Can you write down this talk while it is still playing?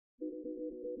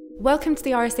Welcome to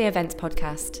the RSA Events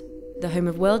Podcast, the home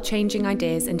of world-changing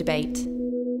ideas and debate.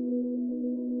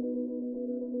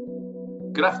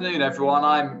 Good afternoon, everyone.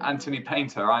 I'm Anthony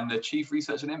Painter. I'm the Chief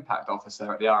Research and Impact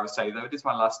Officer at the RSA, though it is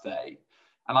my last day.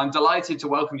 And I'm delighted to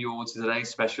welcome you all to today's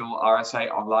special RSA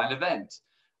online event.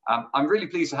 I'm really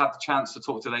pleased to have the chance to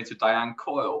talk today to Diane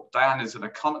Coyle. Diane is an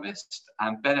economist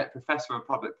and Bennett Professor of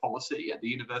Public Policy at the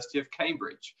University of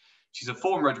Cambridge. She's a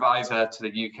former advisor to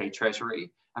the UK Treasury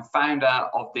and founder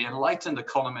of the Enlightened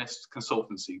Economist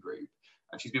Consultancy Group.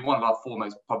 And she's been one of our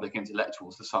foremost public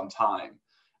intellectuals for some time.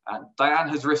 Diane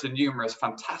has written numerous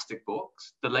fantastic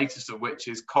books, the latest of which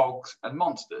is Cogs and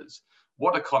Monsters,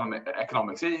 What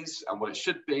Economics Is and What It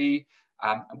Should Be,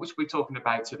 and which we're talking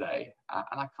about today.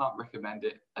 And I can't recommend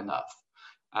it enough.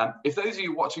 If those of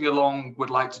you watching along would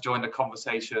like to join the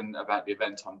conversation about the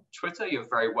event on Twitter, you're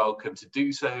very welcome to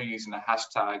do so using the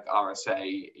hashtag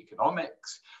RSA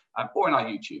Economics or in our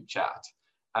YouTube chat.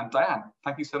 And Diane,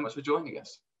 thank you so much for joining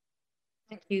us.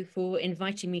 Thank you for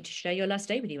inviting me to share your last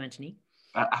day with you, Anthony.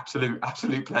 Absolute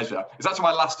pleasure. It's actually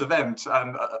my last event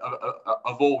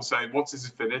of all, so once this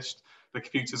is finished, the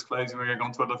computer's closing, we're going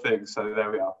on to other things, so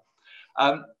there we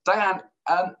are. Diane,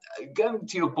 going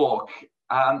to your book,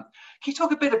 can you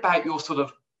talk a bit about your sort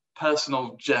of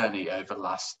personal journey over the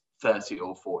last 30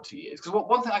 or 40 years? Because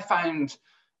one thing I found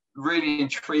really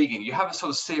intriguing, you have a sort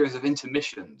of series of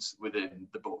intermissions within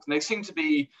the book, and they seem to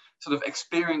be sort of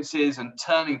experiences and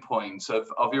turning points of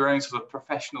your own sort of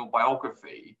professional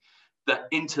biography that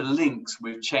interlinks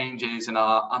with changes in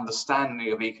our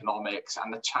understanding of economics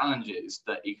and the challenges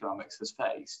that economics has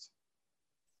faced.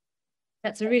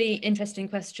 That's a really interesting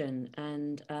question,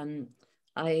 and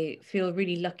I feel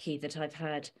really lucky that I've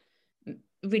had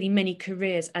really many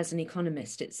careers as an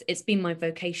economist. It's been my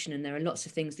vocation, and there are lots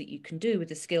of things that you can do with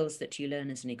the skills that you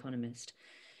learn as an economist.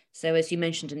 So as you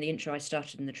mentioned in the intro, I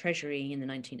started in the Treasury in the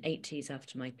 1980s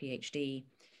after my PhD.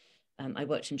 I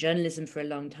worked in journalism for a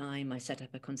long time. I set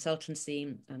up a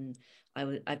consultancy.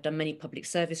 I've done many public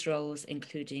service roles,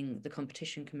 including the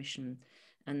Competition Commission,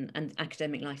 and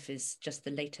academic life is just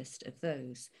the latest of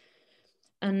those.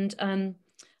 And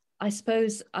I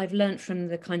suppose I've learned from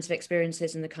the kinds of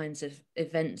experiences and the kinds of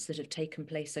events that have taken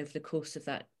place over the course of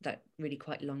that really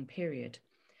quite long period.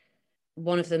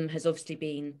 One of them has obviously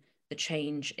been the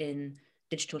change in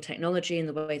digital technology and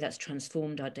the way that's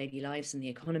transformed our daily lives and the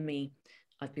economy.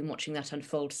 I've been watching that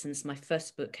unfold since my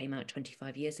first book came out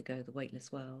 25 years ago, The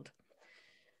Weightless World.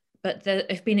 But there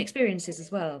have been experiences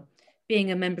as well.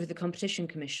 Being a member of the Competition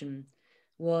Commission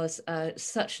was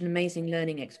such an amazing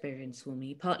learning experience for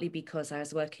me, partly because I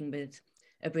was working with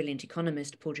a brilliant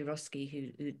economist, Paul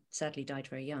Jurowski, who sadly died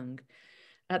very young,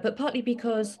 but partly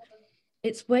because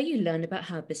it's where you learn about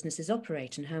how businesses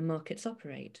operate and how markets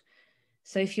operate.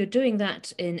 So if you're doing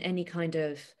that in any kind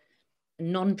of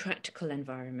non-practical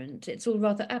environment, it's all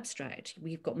rather abstract.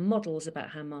 We've got models about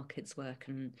how markets work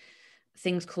and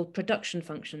things called production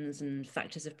functions and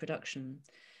factors of production.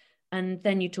 And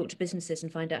then you talk to businesses and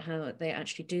find out how they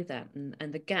actually do that,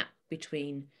 and the gap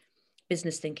between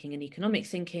business thinking and economic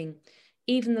thinking,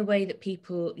 even the way that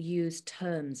people use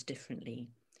terms differently.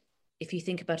 If you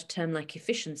think about a term like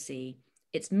efficiency,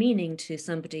 its meaning to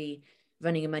somebody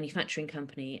running a manufacturing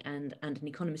company and an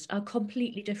economist are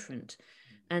completely different.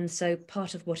 And so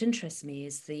part of what interests me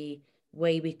is the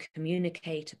way we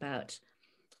communicate about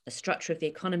the structure of the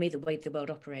economy, the way the world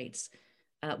operates,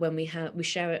 when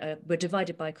we're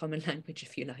divided by a common language,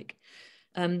 if you like.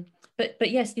 But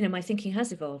yes, my thinking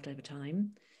has evolved over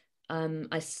time.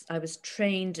 I was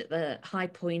trained at the high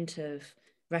point of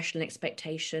rational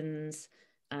expectations,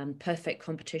 perfect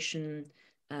competition,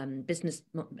 business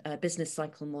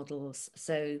cycle models.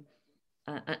 So,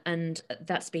 and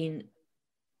that's been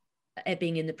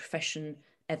ebbing in the profession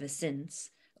ever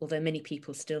since, although many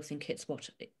people still think it's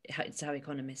how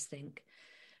economists think.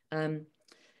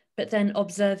 But then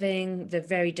observing the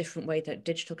very different way that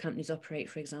digital companies operate,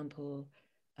 for example,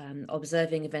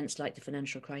 observing events like the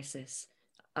financial crisis,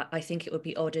 I think it would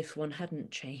be odd if one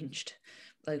hadn't changed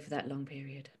over that long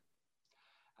period.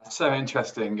 So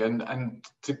interesting. And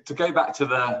to go back to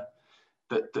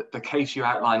the case you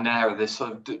outlined there, of this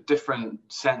sort of different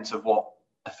sense of what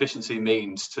efficiency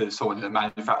means to someone in a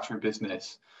manufacturing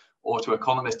business or to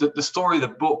economists. The story of the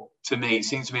book, to me,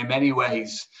 seems to be in many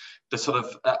ways the sort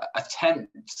of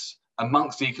attempt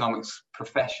amongst the economics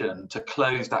profession to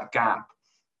close that gap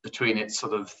between its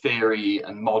sort of theory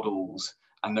and models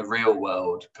and the real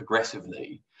world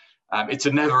progressively. It's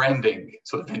a never-ending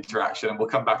sort of interaction, and we'll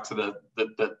come back to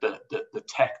the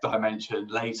tech dimension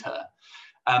later.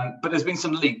 But there's been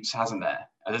some leaps, hasn't there?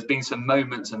 And there's been some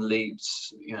moments and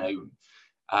leaps,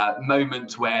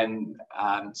 moments when,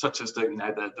 such as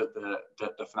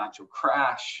the financial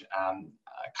crash,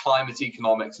 climate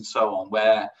economics, and so on,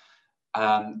 where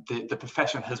the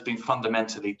profession has been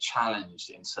fundamentally challenged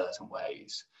in certain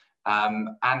ways.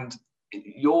 And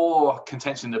your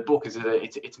contention in the book is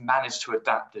that it's managed to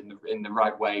adapt in the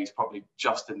right ways, probably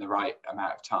just in the right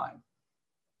amount of time.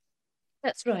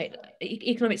 That's right.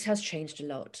 Economics has changed a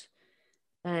lot.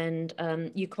 And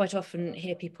you quite often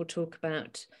hear people talk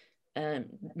about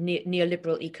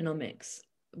neoliberal economics,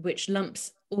 which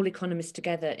lumps all economists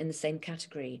together in the same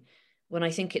category, when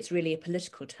I think it's really a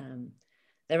political term.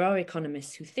 There are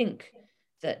economists who think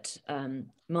that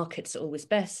markets are always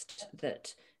best,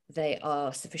 that they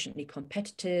are sufficiently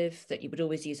competitive, that you would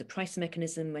always use a price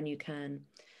mechanism when you can.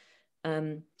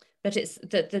 But it's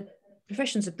the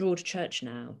profession's a broad church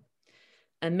now,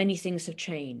 and many things have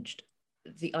changed.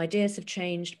 The ideas have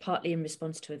changed partly in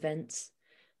response to events,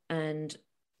 and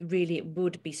really it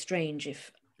would be strange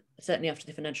if, certainly after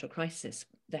the financial crisis,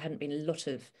 there hadn't been a lot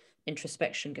of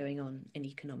introspection going on in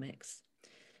economics.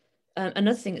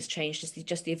 Another thing that's changed is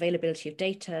just the availability of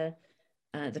data,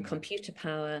 the computer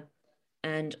power,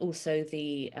 and also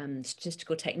the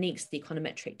statistical techniques, the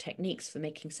econometric techniques for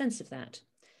making sense of that.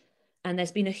 And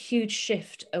there's been a huge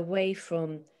shift away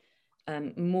from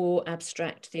more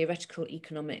abstract theoretical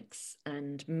economics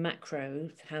and macro,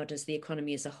 how does the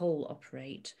economy as a whole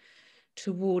operate,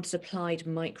 towards applied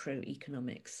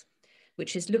microeconomics,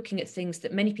 which is looking at things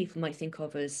that many people might think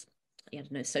of as, I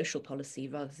don't know, social policy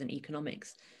rather than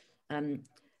economics.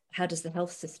 How does the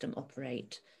health system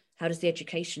operate? How does the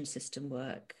education system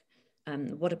work?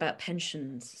 What about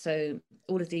pensions? So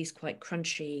all of these quite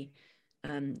crunchy,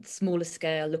 smaller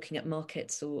scale, looking at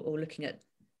markets or looking at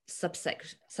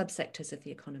subsectors of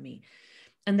the economy.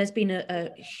 And there's been a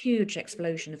huge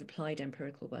explosion of applied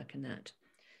empirical work in that,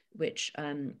 which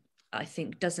I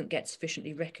think doesn't get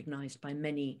sufficiently recognized by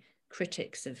many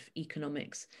critics of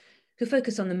economics who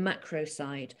focus on the macro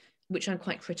side, which I'm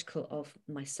quite critical of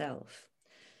myself.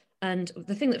 And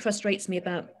the thing that frustrates me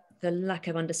about the lack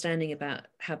of understanding about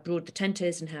how broad the tent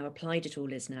is and how applied it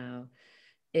all is now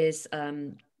is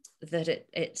that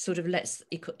it sort of lets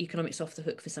economics off the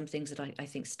hook for some things that I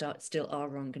think still are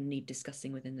wrong and need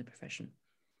discussing within the profession.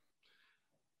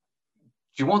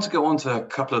 Do you want to go on to a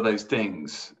couple of those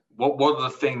things? What are the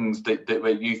things that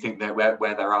where you think that where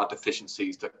there are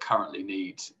deficiencies that currently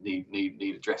need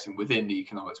addressing within the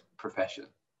economics profession?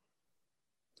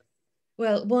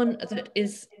 Well, one that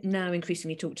is now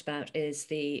increasingly talked about is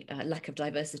the lack of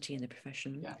diversity in the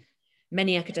profession. Yeah.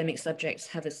 Many academic subjects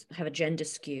have a gender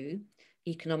skew.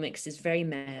 Economics is very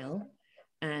male,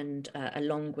 and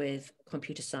along with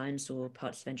computer science or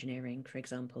parts of engineering, for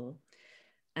example.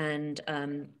 And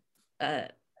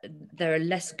there are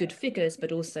less good figures,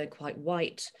 but also quite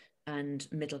white and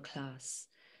middle class.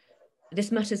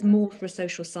 This matters more for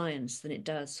social science than it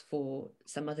does for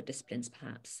some other disciplines,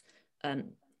 perhaps.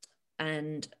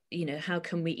 And, you know, how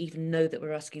can we even know that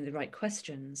we're asking the right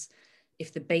questions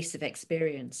if the base of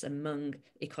experience among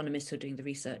economists who are doing the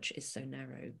research is so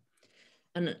narrow?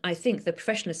 And I think the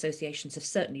professional associations have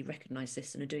certainly recognized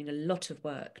this and are doing a lot of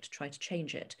work to try to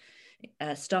change it,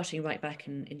 starting right back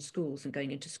in schools and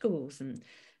going into schools and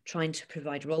trying to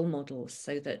provide role models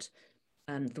so that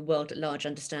the world at large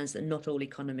understands that not all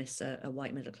economists are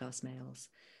white middle-class males.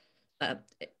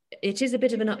 It is a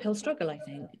bit of an uphill struggle, I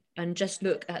think. And just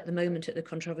look at the moment at the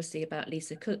controversy about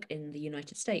Lisa Cook in the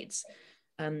United States,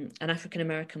 an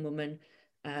African-American woman,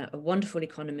 a wonderful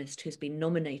economist who's been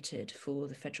nominated for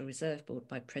the Federal Reserve Board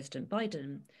by President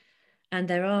Biden. And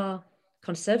there are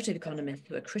conservative economists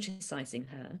who are criticizing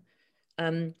her,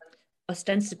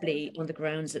 ostensibly on the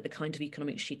grounds that the kind of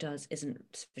economics she does isn't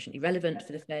sufficiently relevant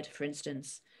for the Fed, for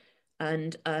instance.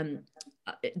 And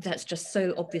that's just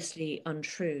so obviously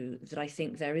untrue that I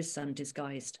think there is some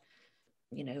disguised,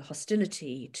 you know,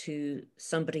 hostility to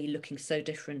somebody looking so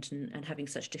different and having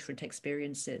such different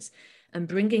experiences and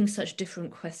bringing such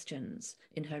different questions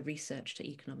in her research to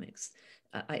economics,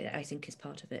 I think is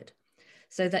part of it.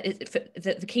 So that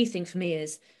the key thing for me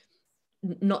is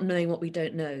not knowing what we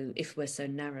don't know if we're so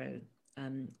narrow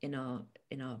in our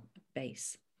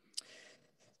base.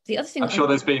 The other thing I'm sure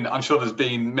there's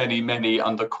been many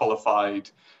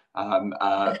underqualified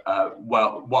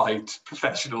white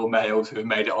professional males who have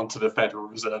made it onto the Federal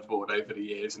Reserve Board over the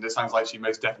years, and it sounds like she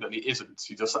most definitely isn't.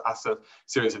 She just asks a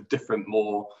series of different,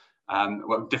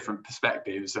 different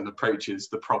perspectives and approaches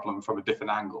the problem from a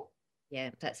different angle.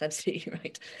 Yeah, that's absolutely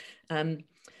right.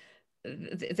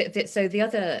 So the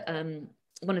other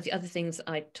one of the other things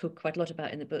I talk quite a lot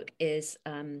about in the book is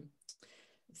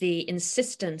the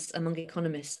insistence among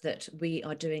economists that we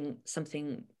are doing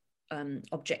something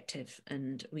objective,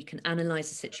 and we can analyze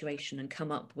the situation and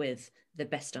come up with the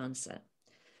best answer.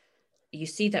 You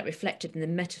see that reflected in the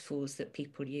metaphors that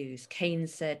people use.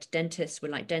 Keynes said dentists were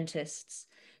like dentists.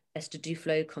 Esther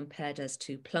Duflo compared us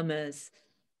to plumbers.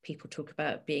 People talk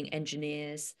about being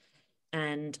engineers.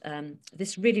 And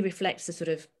this really reflects the sort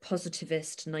of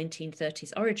positivist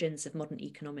 1930s origins of modern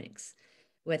economics,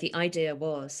 where the idea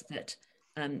was that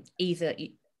either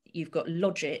you've got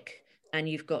logic and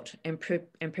you've got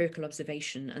empirical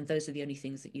observation, and those are the only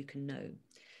things that you can know.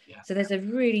 Yeah. So there's a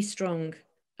really strong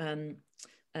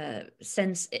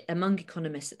sense among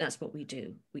economists that that's what we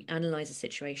do. We analyze a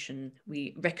situation,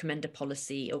 we recommend a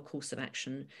policy or course of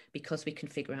action because we can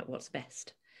figure out what's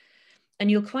best. And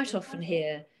you'll quite often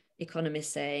hear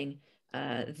economists saying,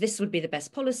 this would be the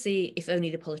best policy if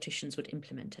only the politicians would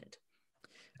implement it.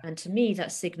 And to me,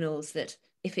 that signals that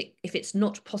if it's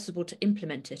not possible to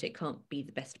implement it, it can't be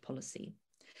the best policy.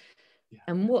 Yeah.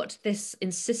 And what this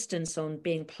insistence on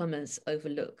being plumbers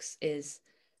overlooks is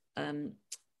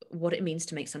what it means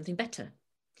to make something better.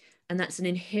 And that's an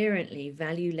inherently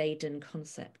value-laden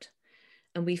concept.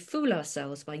 And we fool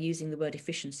ourselves by using the word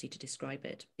efficiency to describe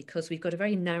it, because we've got a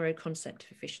very narrow concept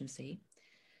of efficiency.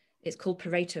 It's called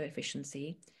Pareto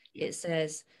efficiency. Yeah. It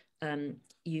says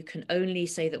you can only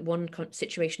say that one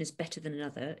situation is better than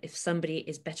another if somebody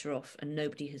is better off and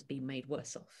nobody has been made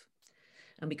worse off.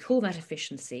 And we call that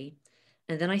efficiency.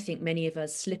 And then I think many of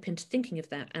us slip into thinking of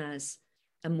that as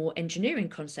a more engineering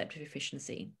concept of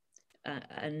efficiency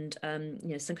and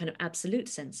some kind of absolute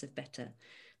sense of better.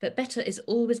 But better is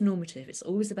always normative. It's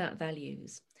always about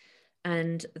values.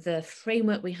 And the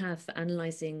framework we have for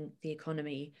analysing the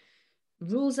economy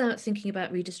rules out thinking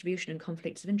about redistribution and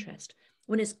conflicts of interest.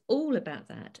 When it's all about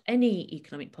that, any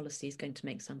economic policy is going to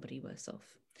make somebody worse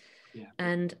off. Yeah.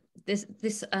 And this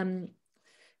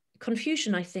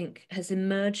confusion, I think, has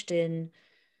emerged in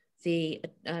the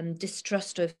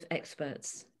distrust of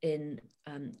experts in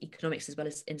economics as well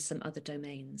as in some other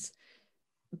domains.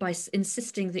 By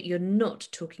insisting that you're not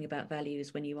talking about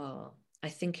values when you are, I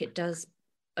think it does,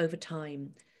 over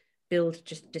time, build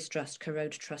just distrust,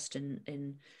 corrode trust in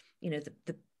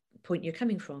the point you're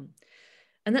coming from.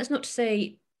 And that's not to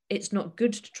say it's not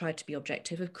good to try to be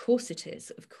objective. Of course it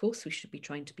is. Of course we should be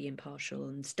trying to be impartial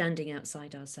and standing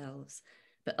outside ourselves.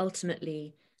 But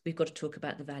ultimately, we've got to talk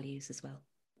about the values as well.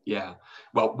 Yeah,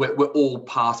 well, we're all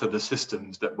part of the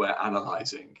systems that we're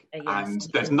analysing, yes, and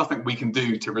there's nothing we can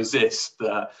do to resist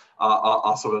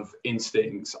our sort of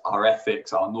instincts, our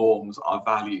ethics, our norms, our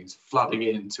values flooding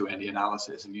into any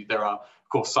analysis. And there are, of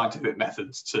course, scientific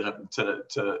methods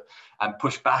to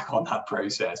push back on that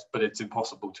process, but it's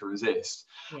impossible to resist.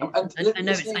 Yeah.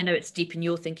 I know it's deep in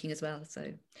your thinking as well.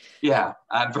 So yeah,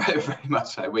 and very, very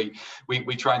much so.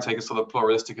 We try and take a sort of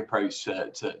pluralistic approach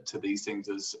to these things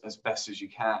as best as you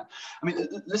can. I mean,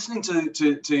 listening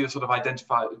to your sort of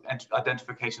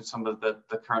identification of some of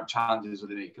the current challenges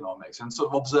within economics and sort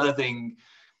of observing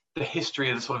the history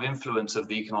of the sort of influence of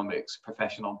the economics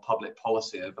profession on public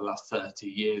policy over the last 30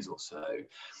 years or so,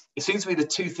 it seems to me the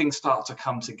two things start to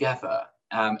come together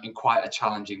in quite a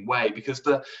challenging way, because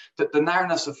the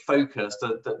narrowness of focus,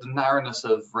 the narrowness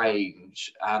of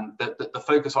range, the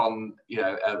focus on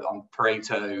on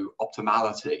Pareto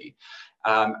optimality,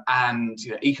 and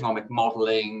economic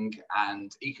modelling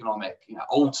and economic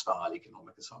old style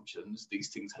economic assumptions, these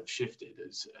things have shifted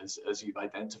as you've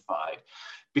identified,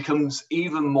 becomes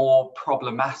even more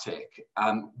problematic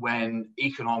when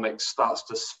economics starts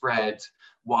to spread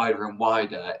wider and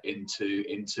wider into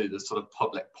the sort of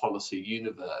public policy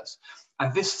universe.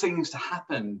 And this seems to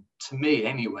happen, to me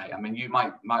anyway, I mean, you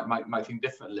might think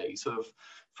differently, sort of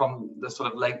from the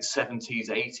sort of late 70s,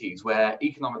 80s, where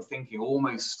economic thinking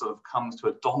almost sort of comes to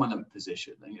a dominant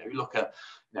position. And, you look at,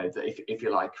 if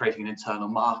you like, creating an internal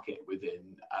market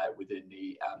within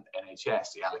the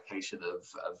NHS, the allocation of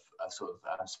sort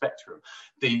of spectrum,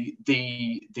 the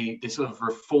sort of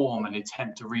reform and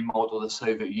attempt to remodel the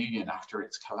Soviet Union after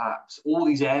its collapse. All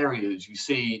these areas, you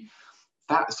see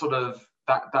that sort of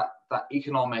that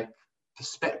economic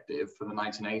perspective from the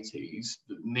 1980s,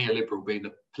 neoliberal being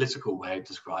the political way of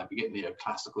describing it,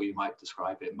 neoclassical you might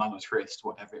describe it, monetarist,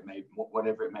 whatever it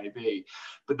may be,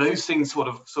 but those things sort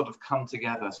of come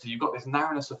together. So you've got this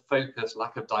narrowness of focus,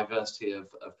 lack of diversity of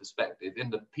perspective in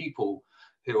the people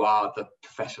who are the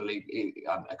professional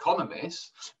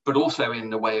economists, but also in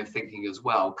the way of thinking as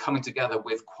well, coming together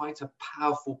with quite a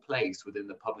powerful place within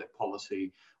the public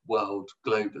policy world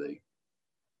globally.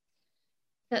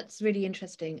 That's really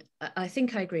interesting. I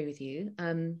think I agree with you,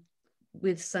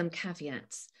 with some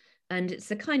caveats. And it's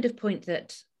the kind of point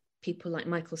that people like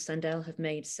Michael Sandel have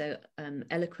made so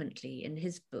eloquently in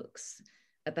his books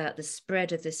about the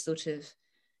spread of this sort of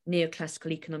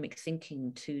neoclassical economic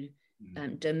thinking to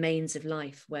domains of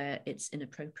life where it's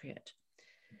inappropriate.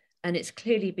 And it's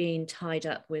clearly been tied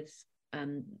up with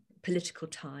political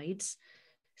tides.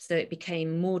 So it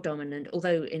became more dominant,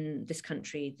 although in this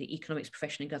country, the economics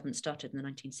profession in government started in the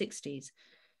 1960s.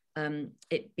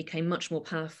 It became much more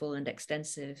powerful and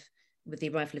extensive with the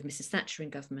arrival of Mrs. Thatcher in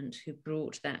government, who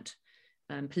brought that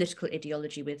political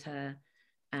ideology with her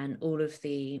and all of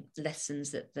the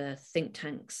lessons that the think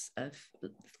tanks of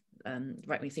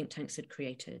right-wing think tanks had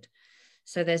created.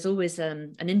 So there's always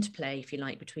an interplay, if you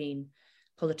like, between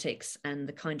politics and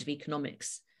the kind of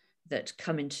economics that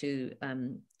come into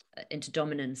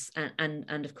dominance,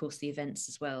 and of course the events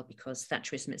as well, because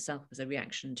Thatcherism itself was a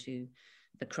reaction to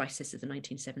the crisis of the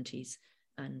 1970s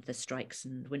and the strikes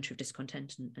and winter of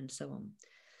discontent and so on.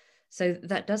 So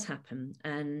that does happen.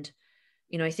 And,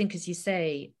 you know, I think, as you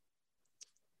say,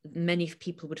 many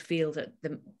people would feel that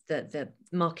the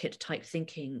market type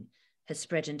thinking has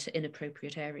spread into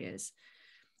inappropriate areas,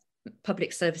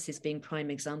 public services being prime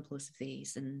examples of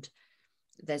these. And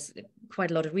there's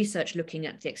quite a lot of research looking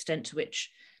at the extent to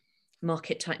which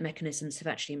market type mechanisms have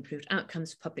actually improved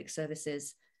outcomes for public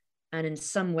services. And in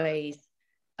some ways,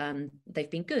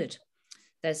 they've been good.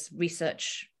 There's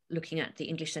research looking at the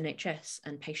English NHS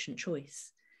and patient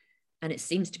choice. And it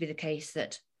seems to be the case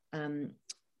that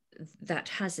that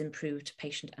has improved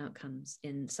patient outcomes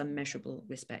in some measurable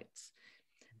respects.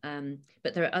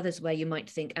 But there are others where you might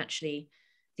think actually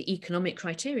the economic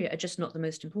criteria are just not the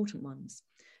most important ones.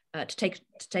 To take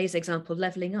today's example,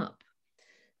 Levelling Up.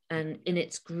 And in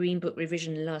its Green Book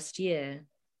revision last year,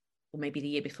 or maybe the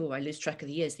year before, I lose track of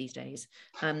the years these days,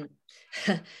 the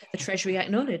Treasury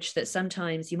acknowledged that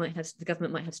sometimes the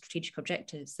government might have strategic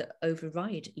objectives that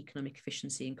override economic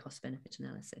efficiency and cost benefit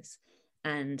analysis.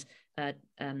 And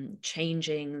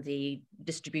changing the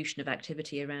distribution of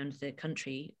activity around the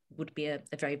country would be a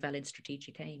very valid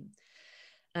strategic aim.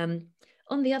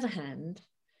 On the other hand,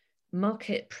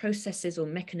 market processes or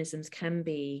mechanisms can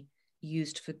be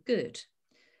used for good.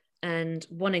 And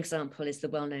one example is the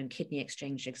well-known kidney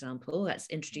exchange example. That's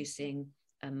introducing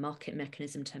a market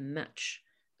mechanism to match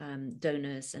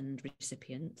donors and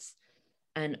recipients.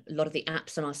 And a lot of the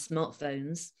apps on our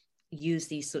smartphones use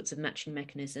these sorts of matching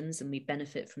mechanisms, and we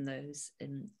benefit from those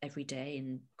every day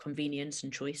in convenience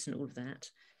and choice and all of that.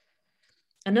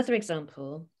 Another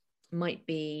example might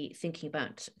be thinking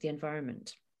about the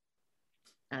environment.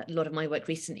 A lot of my work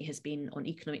recently has been on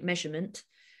economic measurement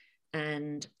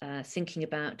and thinking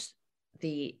about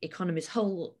the economy's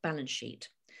whole balance sheet.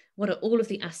 What are all of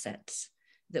the assets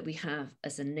that we have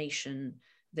as a nation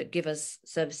that give us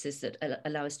services that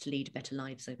allow us to lead better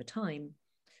lives over time?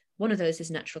 One of those is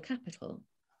natural capital.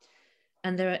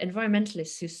 And there are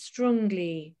environmentalists who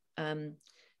strongly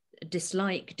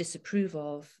disapprove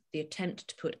of the attempt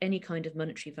to put any kind of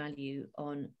monetary value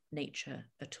on nature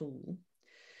at all.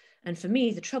 And for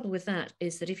me, the trouble with that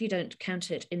is that if you don't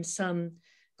count it in some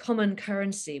common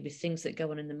currency with things that go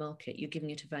on in the market, you're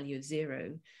giving it a value of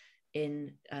zero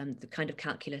in the kind of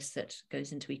calculus that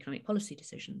goes into economic policy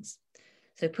decisions.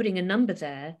 So putting a number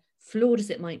there, flawed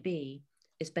as it might be,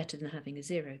 is better than having a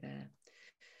zero there.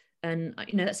 And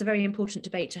you know, that's a very important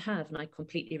debate to have, and I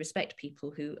completely respect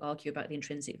people who argue about the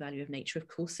intrinsic value of nature. Of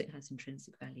course it has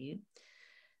intrinsic value.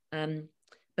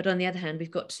 But on the other hand,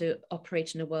 we've got to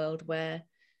operate in a world where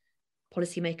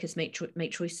policymakers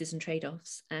make choices and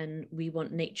trade-offs, and we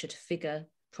want nature to figure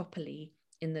properly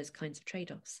in those kinds of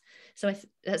trade-offs. So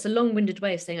that's a long-winded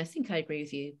way of saying I think I agree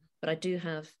with you, but I do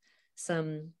have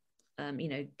some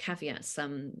caveats,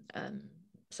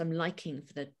 some liking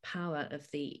for the power of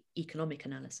the economic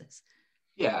analysis.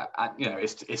 Yeah, and you know,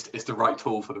 it's the right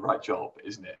tool for the right job,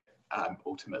 isn't it?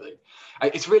 Ultimately,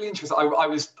 it's really interesting. I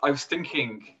was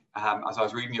thinking as I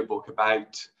was reading your book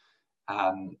about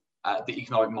the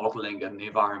economic modelling and the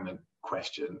environment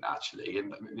question, actually.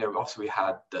 And you know, obviously we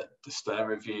had the Stern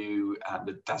review and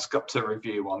the Dasgupta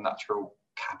review on natural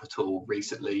capital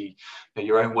recently, you know,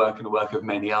 your own work and the work of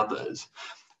many others.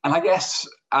 And I guess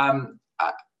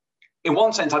in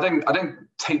one sense, I don't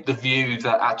take the view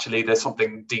that actually there's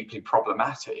something deeply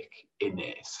problematic in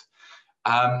this.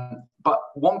 But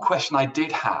one question I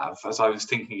did have as I was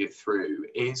thinking it through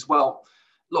is, well,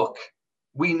 look,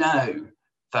 we know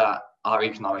that our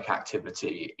economic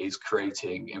activity is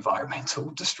creating environmental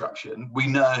destruction. We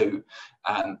know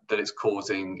that it's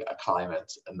causing a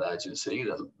climate emergency,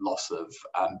 the loss of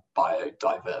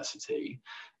biodiversity.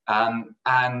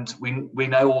 And we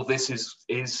know all this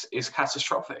is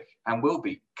catastrophic and will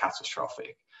be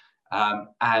catastrophic.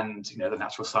 And you know, the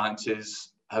natural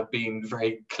sciences have been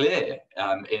very clear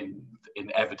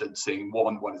in evidencing,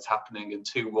 one, what is happening, and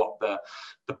two, what the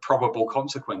probable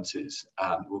consequences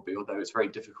will be, although it's very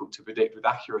difficult to predict with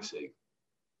accuracy.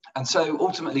 And so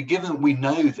ultimately, given we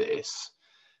know this,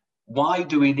 why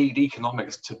do we need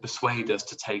economics to persuade us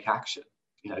to take action?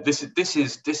 This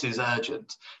is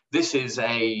urgent. This is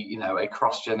a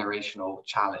cross-generational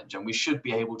challenge, and we should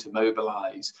be able to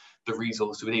mobilize the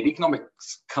resources we need.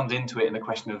 Economics comes into it in the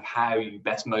question of how you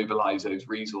best mobilize those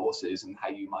resources and how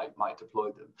you might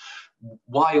deploy them.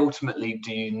 Why ultimately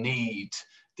do you need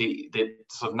the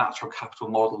sort of natural capital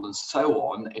model and so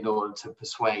on in order to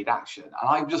persuade action? And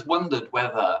I just wondered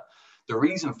whether the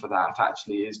reason for that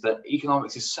actually is that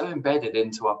economics is so embedded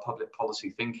into our public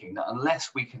policy thinking that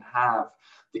unless we can have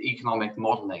the economic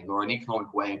modeling or an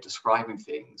economic way of describing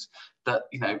things, that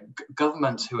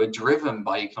governments who are driven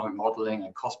by economic modeling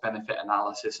and cost benefit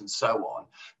analysis and so on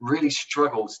really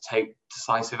struggle to take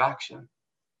decisive action.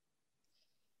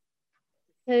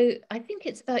 So I think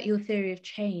it's about your theory of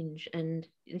change, and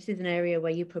this is an area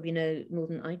where you probably know more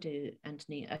than I do,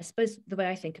 Anthony. I suppose the way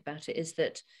I think about it is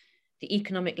that the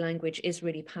economic language is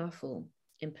really powerful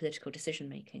in political decision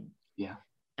making. Yeah.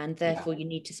 And therefore you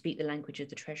need to speak the language of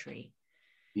the Treasury.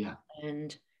 Yeah.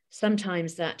 And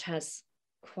sometimes that has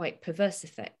quite perverse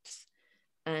effects,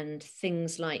 and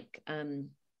things like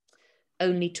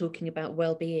only talking about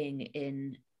well-being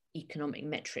in economic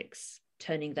metrics,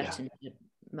 turning that into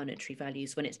monetary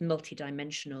values when it's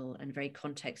multidimensional and very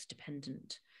context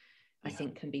dependent, I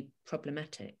think can be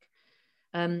problematic.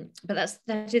 But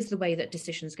that is the way that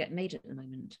decisions get made at the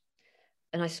moment.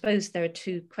 And I suppose there are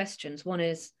two questions. One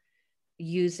is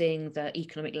using the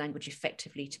economic language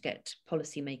effectively to get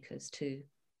policymakers to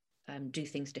do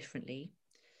things differently.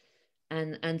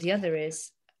 And the other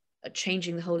is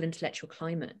changing the whole intellectual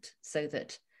climate so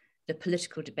that the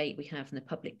political debate we have and the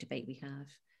public debate we have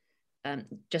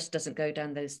just doesn't go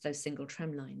down those single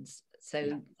tram lines.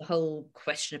 So the whole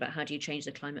question about how do you change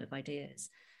the climate of ideas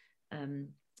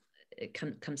it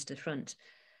comes to the front.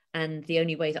 And the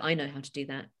only way that I know how to do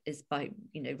that is by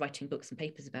writing books and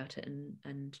papers about it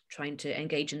and trying to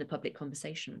engage in the public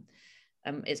conversation.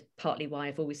 It's partly why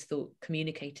I've always thought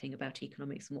communicating about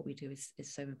economics and what we do is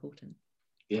so important.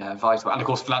 Yeah, vital. And of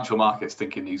course, financial markets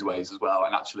think in these ways as well.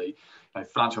 And actually,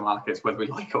 financial markets, whether we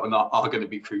like it or not, are going to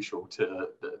be crucial to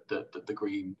the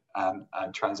green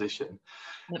transition.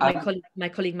 My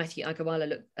colleague Matthew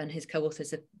Agarwala and his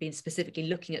co-authors have been specifically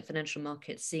looking at financial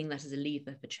markets, seeing that as a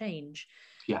lever for change.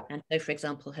 Yeah. And so, for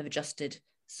example, have adjusted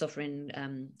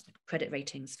sovereign credit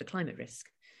ratings for climate risk.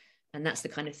 And that's the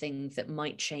kind of thing that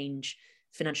might change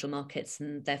financial markets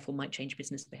and therefore might change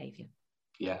business behavior.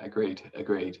 Yeah, agreed.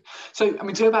 So,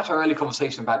 to go back to our early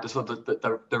conversation about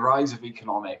the rise of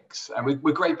economics, and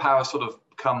with great power sort of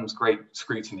comes great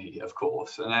scrutiny, of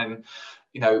course. And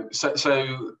then,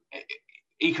 so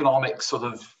economics sort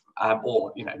of,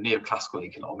 or neoclassical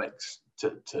economics,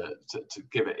 to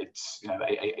give it its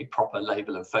a proper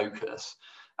label and focus,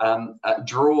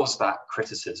 draws that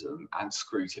criticism and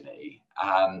scrutiny,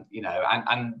 and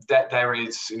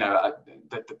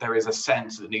there is a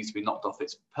sense that it needs to be knocked off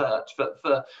its perch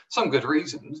for some good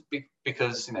reasons,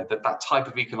 because that type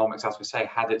of economics, as we say,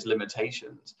 had its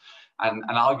limitations, and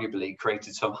arguably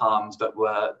created some harms that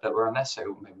were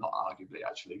unnecessary. Maybe not arguably,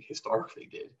 actually, historically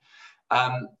did.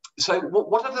 So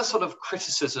what are the sort of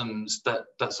criticisms that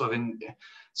sort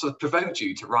of provoked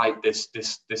you to write this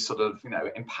sort of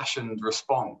impassioned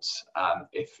response,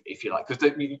 if you like, because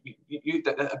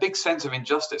a big sense of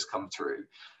injustice come through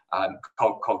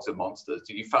Cogs and Monsters.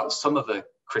 You felt some of the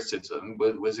criticism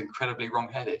was incredibly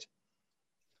wrong-headed.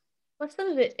 Well, some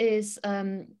of it is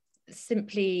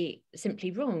simply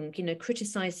wrong.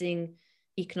 Criticizing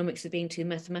economics of being too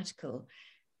mathematical.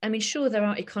 I mean, sure, there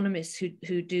are economists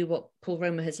who do what Paul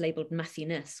Romer has labeled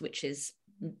mathiness, which is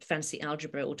fancy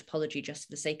algebra or topology just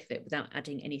for the sake of it without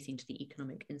adding anything to the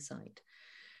economic insight.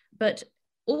 But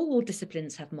all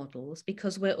disciplines have models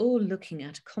because we're all looking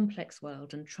at a complex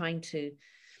world and trying to,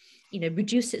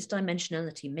 reduce its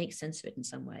dimensionality, make sense of it in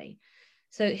some way.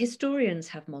 So historians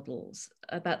have models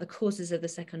about the causes of the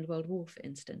Second World War, for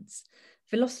instance.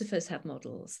 Philosophers have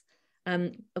models.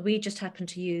 We just happen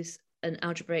to use an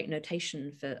algebraic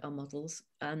notation for our models,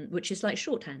 which is like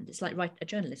shorthand. It's like a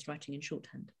journalist writing in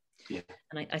shorthand. Yeah.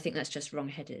 And I think that's just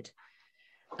wrong-headed.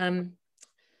 A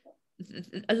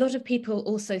lot of people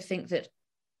also think that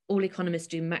all economists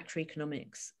do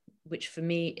macroeconomics, which for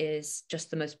me is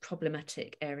just the most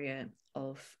problematic area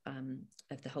of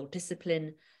the whole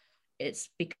discipline. It's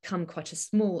become quite a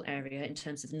small area in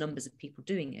terms of the numbers of people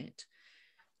doing it.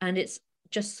 And it's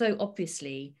just so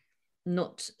obviously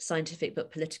not scientific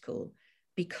but political,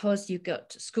 because you've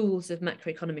got schools of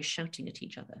macroeconomists shouting at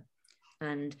each other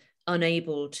and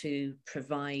unable to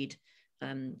provide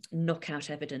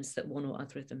knockout evidence that one or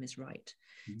other of them is right.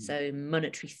 So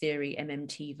monetary theory,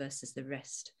 MMT versus the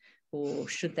rest, or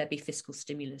should there be fiscal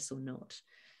stimulus or not?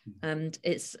 And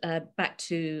it's back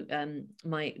to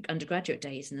my undergraduate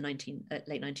days in the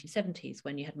late 1970s,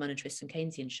 when you had monetarists and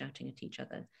Keynesians shouting at each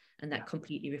other, and that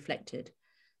completely reflected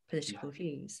political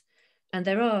views. And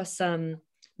there are some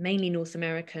mainly North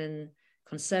American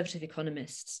conservative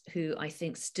economists who I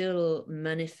think still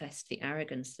manifest the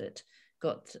arrogance that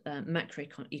got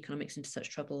macroeconomics into such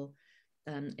trouble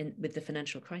with the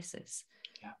financial crisis.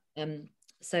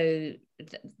 So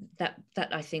that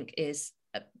I think is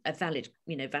a valid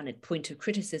point of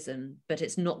criticism, but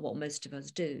it's not what most of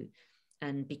us do.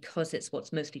 And because it's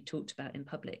what's mostly talked about in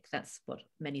public, that's what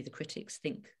many of the critics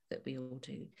think that we all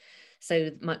do. So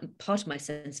part of my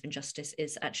sense of injustice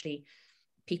is actually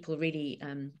people who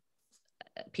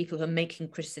are making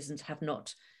criticisms have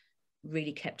not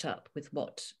really kept up with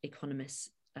what economists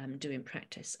do in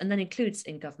practice. And that includes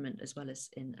in government as well as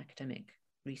in academic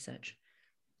research.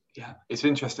 Yeah, it's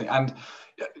interesting. And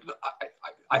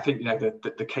I think,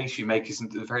 the case you make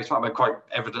isn't very smart, but quite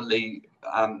evidently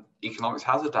economics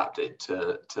has adapted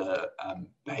to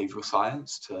behavioral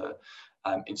science, to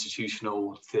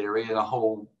institutional theory, and a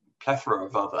whole plethora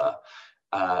of other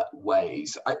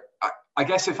ways. I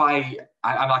guess and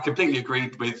I completely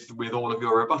agreed with all of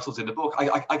your rebuttals in the book.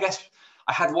 I guess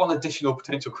I had one additional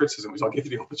potential criticism, which I'll give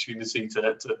you the opportunity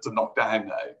to knock down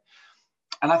though.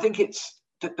 And I think it's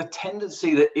the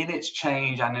tendency that in its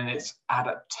change and in its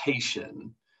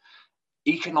adaptation,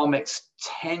 economics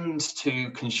tends to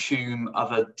consume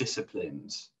other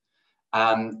disciplines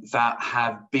that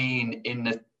have been in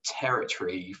the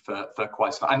territory for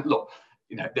quite some time. And look,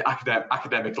 the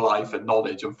academic life and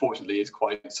knowledge, unfortunately, is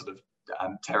quite sort of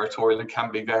territorial and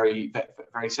can be very,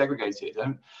 very segregated.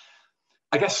 And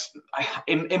I guess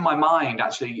in my mind,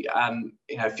 actually,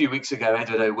 a few weeks ago,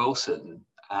 Edward O. Wilson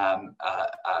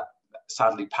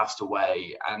sadly passed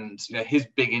away, and his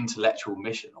big intellectual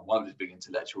mission, or one of his big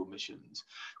intellectual missions,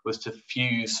 was to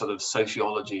fuse sort of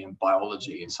sociology and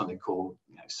biology in something called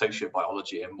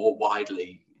sociobiology, and more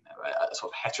widely a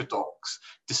sort of heterodox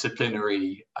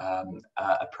disciplinary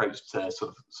approach to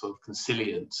sort of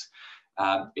consilience,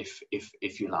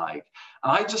 if you like.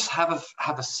 And I just have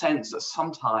a sense that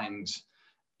sometimes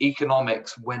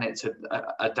economics, when it's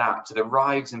adapted,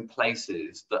 arrives in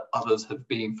places that others have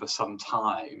been for some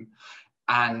time,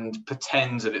 and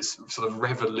pretends that it's sort of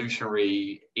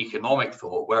revolutionary economic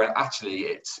thought, where actually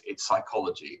it's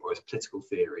psychology, or it's political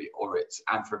theory, or it's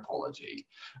anthropology,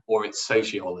 or it's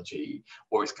sociology,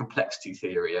 or it's complexity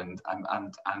theory and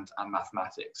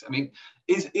mathematics. I mean,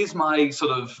 is my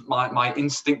sort of my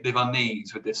instinctive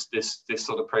unease with this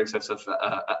sort of process of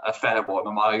a fair one?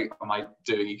 Am I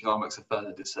doing economics a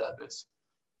further disservice?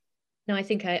 No, I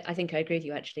think I agree with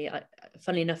you, actually.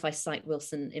 Funnily enough, I cite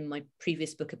Wilson in my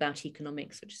previous book about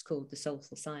economics, which is called The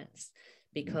Soulful Science,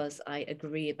 because I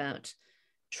agree about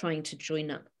trying to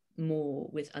join up more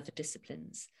with other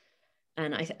disciplines.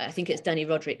 And I think it's Danny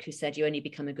Roderick who said you only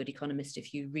become a good economist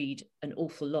if you read an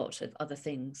awful lot of other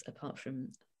things apart from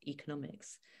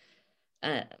economics.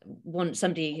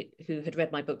 Somebody who had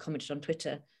read my book commented on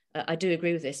Twitter, I do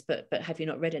agree with this, but have you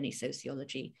not read any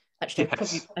sociology? Actually,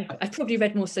 yes. I've probably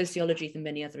read more sociology than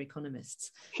many other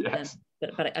economists. Yes.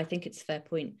 But I think it's a fair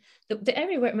point. The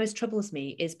area where it most troubles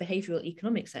me is behavioural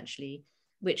economics, actually,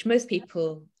 which most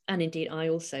people, and indeed I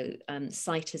also,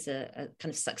 cite as a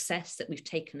kind of success, that we've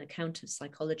taken account of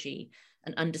psychology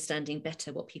and understanding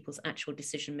better what people's actual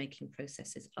decision-making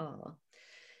processes are.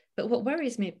 But what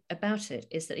worries me about it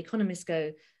is that economists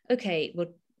go, okay,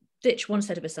 we'll ditch one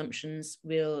set of assumptions,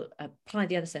 we'll apply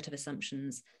the other set of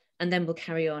assumptions, and then we'll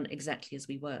carry on exactly as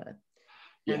we were.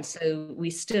 Yes. And so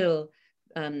we still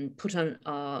put on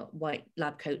our white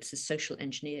lab coats as social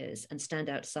engineers and stand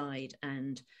outside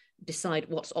and decide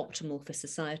what's optimal for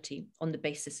society on the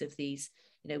basis of these,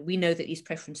 we know that these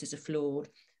preferences are flawed,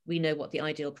 we know what the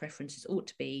ideal preferences ought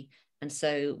to be, and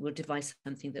so we'll devise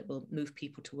something that will move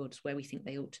people towards where we think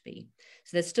they ought to be.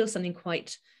 So there's still something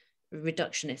quite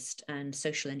reductionist and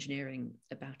social engineering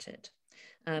about it.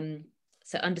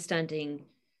 So understanding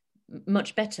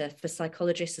much better for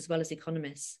psychologists as well as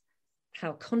economists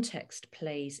how context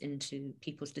plays into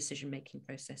people's decision-making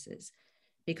processes.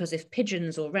 Because if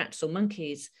pigeons or rats or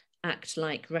monkeys act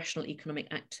like rational economic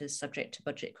actors subject to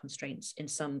budget constraints in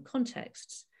some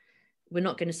contexts, we're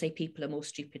not going to say people are more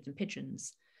stupid than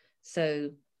pigeons. So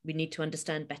we need to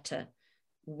understand better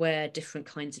where different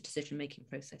kinds of decision-making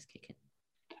process kick in.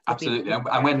 Absolutely,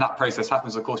 and when that process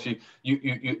happens, of course, you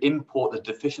import the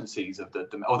deficiencies of the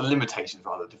limitations,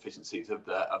 rather, deficiencies of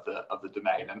the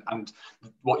domain, and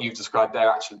what you've described there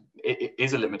actually it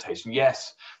is a limitation.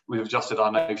 Yes, we've adjusted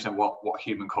our notion of what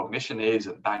human cognition is,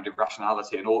 and boundary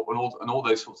rationality, and all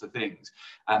those sorts of things.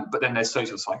 But then there's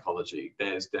social psychology,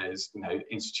 there's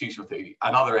institutional theory,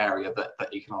 another area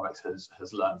that economics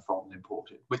has learned from and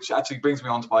imported, which actually brings me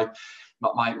on to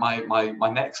my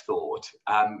next thought,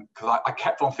 because I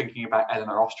kept on thinking about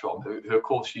Elinor Ostrom, who of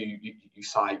course you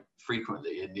cite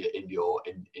frequently in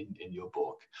your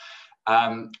book,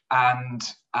 and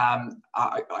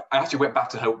I actually went back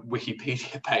to her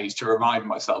Wikipedia page to remind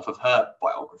myself of her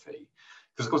biography,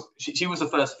 because of course she was the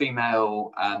first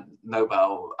female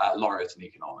Nobel laureate in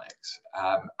economics,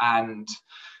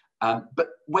 but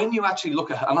when you actually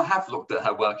look at her, and I have looked at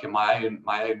her work in my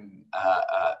own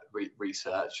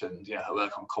research, and her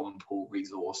work on common pool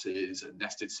resources and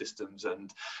nested systems,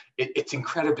 and it's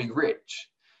incredibly rich.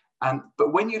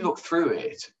 But when you look through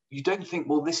it, you don't think,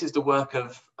 well, this is the work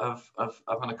of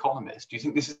an economist. You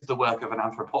think this is the work of an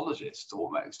anthropologist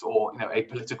almost, or a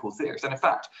political theorist. And in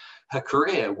fact, her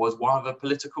career was one of a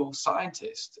political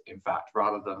scientist, in fact,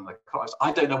 rather than an economist.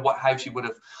 I don't know how she would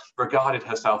have regarded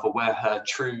herself, or where her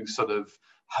true sort of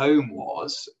home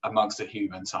was amongst the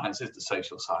human sciences, the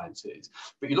social sciences.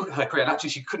 But you look at her career, and actually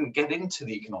she couldn't get into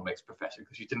the economics profession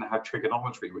because she didn't have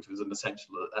trigonometry, which was an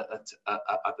essential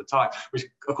at the time, which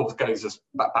of course goes us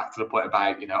back to the point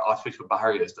about artificial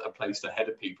barriers that are placed ahead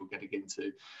of people getting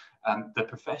into the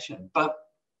profession. But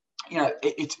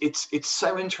it's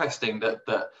so interesting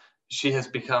that she has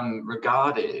become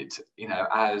regarded,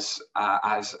 as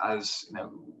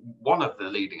one of the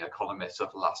leading economists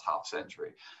of the last half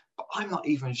century. But I'm not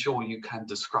even sure you can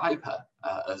describe her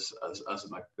as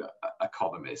an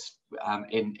economist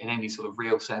in any sort of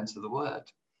real sense of the word.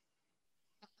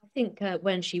 I think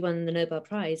when she won the Nobel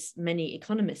Prize, many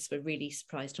economists were really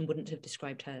surprised and wouldn't have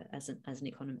described her as an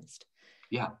economist.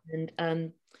 Yeah.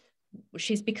 And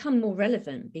she's become more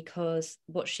relevant because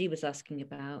what she was asking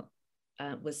about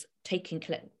was taking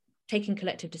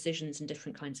collective decisions in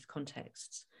different kinds of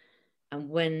contexts, and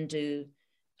when do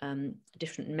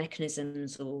different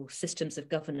mechanisms or systems of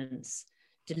governance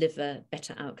deliver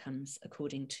better outcomes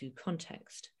according to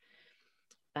context.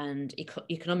 And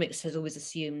economics has always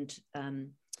assumed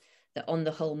that on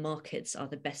the whole, markets are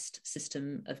the best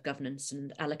system of governance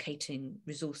and allocating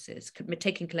resources,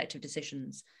 taking collective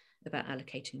decisions about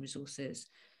allocating resources.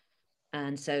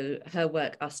 And so her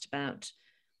work asked about,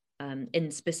 in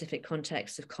specific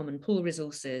contexts of common pool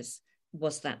resources,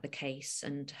 was that the case?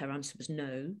 And her answer was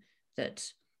no, that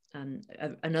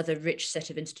another rich set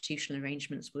of institutional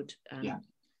arrangements would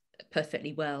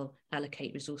perfectly well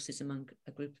allocate resources among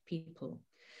a group of people.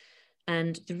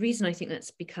 And the reason I think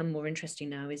that's become more interesting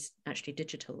now is actually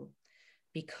digital,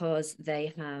 because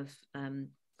they have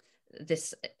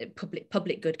this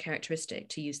public good characteristic,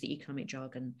 to use the economic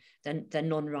jargon. They're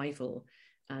non-rival.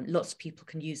 Lots of people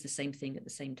can use the same thing at the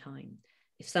same time.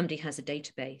 If somebody has a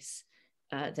database,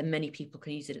 then many people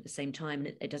can use it at the same time,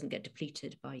 and it doesn't get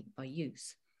depleted by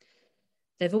use.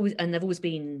 There've always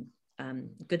been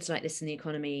goods like this in the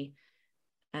economy,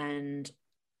 and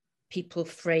people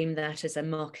frame that as a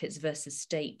markets versus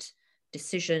state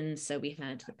decision. So we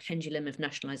had the pendulum of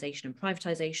nationalization and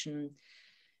privatization.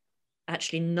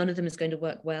 Actually, none of them is going to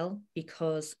work well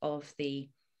because of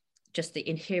just the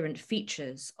inherent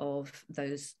features of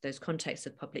those contexts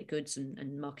of public goods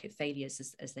and market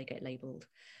failures as they get labeled.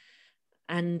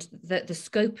 And the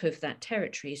scope of that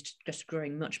territory is just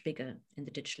growing much bigger in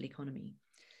the digital economy.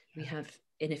 We have,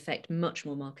 in effect, much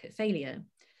more market failure.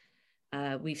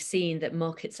 We've seen that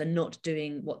markets are not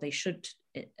doing what they should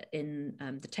in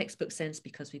the textbook sense,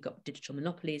 because we've got digital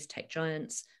monopolies, tech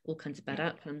giants, all kinds of bad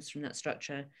outcomes from that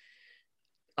structure.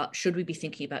 Should we be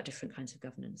thinking about different kinds of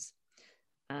governance?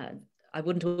 I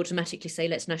wouldn't automatically say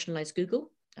let's nationalize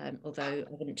Google, although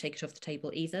I wouldn't take it off the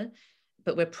table either.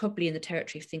 But we're probably in the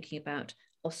territory of thinking about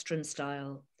Austrian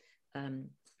style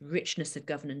richness of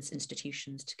governance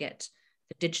institutions to get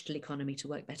the digital economy to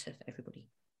work better for everybody.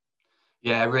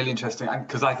 Yeah, really interesting.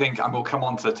 Because I think, and we'll come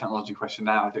on to the technology question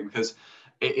now, I think, because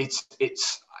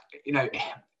it's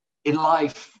in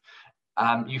life,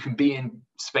 you can be in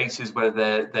spaces where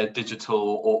they're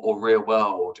digital or real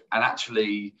world, and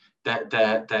actually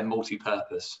they're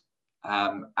multi-purpose,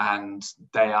 and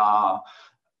they are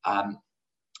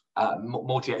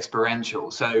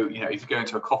multi-experiential. So, if you go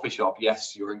into a coffee shop,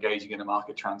 yes, you're engaging in a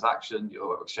market transaction,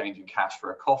 you're exchanging cash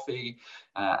for a coffee,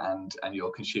 and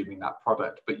you're consuming that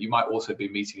product. But you might also be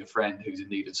meeting a friend who's in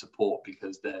need of support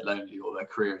because they're lonely or their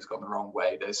career has gone the wrong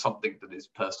way. There's something that is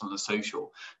personal and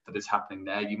social that is happening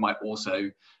there. You might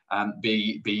also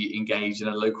be engaged in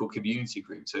a local community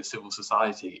group, so civil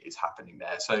society is happening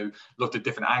there. So looked at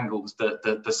different angles,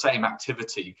 the same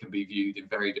activity can be viewed in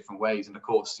very different ways. And of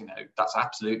course, that's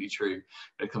absolutely true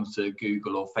when it comes to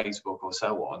Google or Facebook or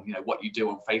so on. What you do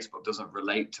on Facebook doesn't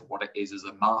relate to what it is as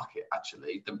a market.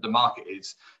 Actually, the market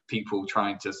is people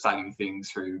trying to sell you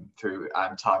things through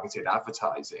targeted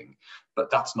advertising,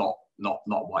 but that's not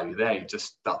why you're there.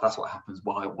 Just that's what happens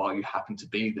while you happen to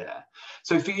be there.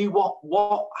 So for you,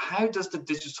 how does the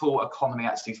digital economy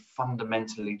actually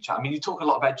fundamentally change? I mean, you talk a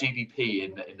lot about GDP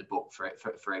in the book,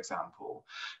 for example,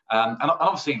 and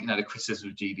obviously the criticism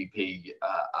of GDP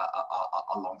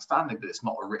are long-standing, that it's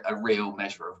not a real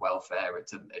measure of welfare.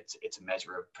 It's a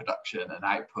measure of production and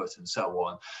output and so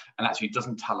on, and actually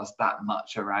doesn't tell us that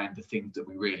much around the things that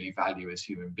we really value as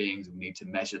human beings. We need to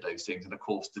measure those things, and of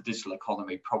course the digital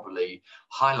economy probably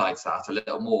highlights that a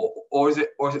little more. Or is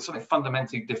it something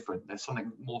fundamentally different? There's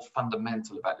something more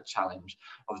fundamental about the challenge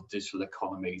of the digital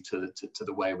economy to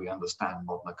the way we understand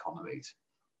modern economies.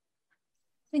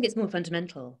 I think it's more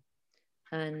fundamental,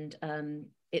 and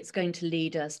it's going to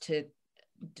lead us to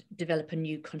develop a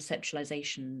new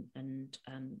conceptualization and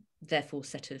therefore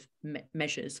set of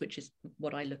measures, which is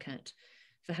what I look at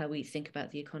for how we think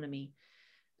about the economy.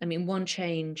 I mean, one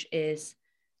change is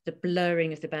the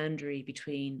blurring of the boundary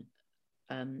between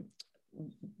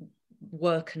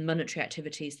work and monetary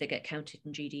activities that get counted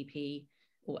in GDP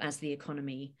or as the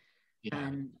economy,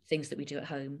 and things that we do at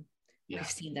home. We've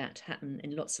seen that happen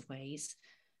in lots of ways.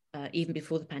 Even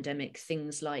before the pandemic,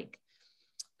 things like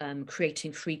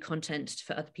creating free content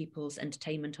for other people's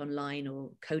entertainment online,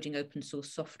 or coding open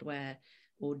source software,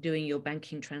 or doing your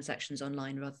banking transactions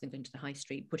online rather than going to the high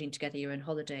street, putting together your own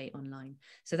holiday online.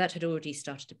 So that had already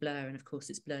started to blur, and of course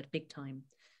it's blurred big time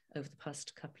over the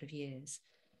past couple of years.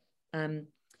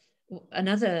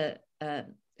 Another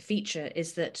feature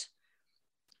is that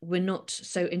we're not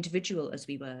so individual as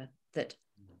we were, that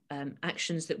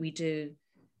actions that we do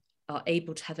are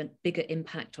able to have a bigger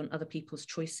impact on other people's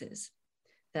choices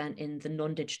than in the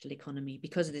non-digital economy,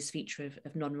 because of this feature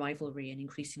of non-rivalry and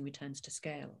increasing returns to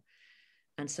scale.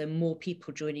 And so more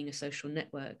people joining a social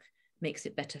network makes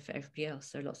it better for everybody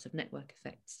else. There are lots of network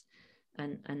effects.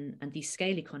 And these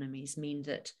scale economies mean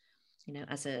that,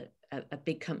 as a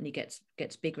big company gets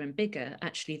bigger and bigger,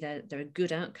 actually there are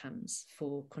good outcomes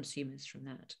for consumers from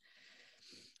that.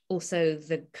 Also,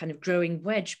 the kind of growing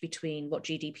wedge between what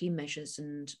GDP measures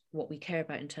and what we care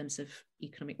about in terms of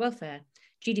economic welfare.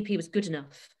 GDP was good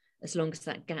enough as long as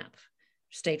that gap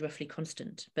stayed roughly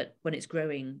constant. But when it's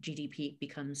growing, GDP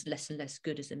becomes less and less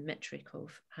good as a metric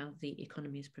of how the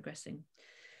economy is progressing.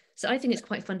 So I think it's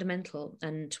quite fundamental.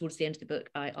 And towards the end of the book,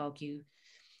 I argue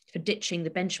for ditching the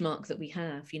benchmark that we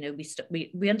have.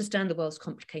 We understand the world's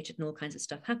complicated and all kinds of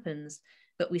stuff happens,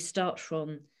 but we start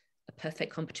from a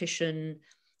perfect competition,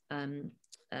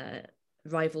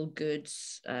 rival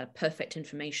goods, perfect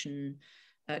information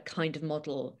kind of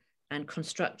model, and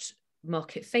construct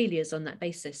market failures on that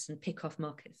basis and pick off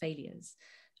market failures.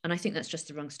 And I think that's just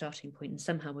the wrong starting point, and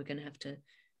somehow we're going to have to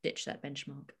ditch that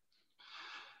benchmark.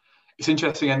 It's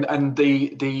interesting, and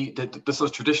the sort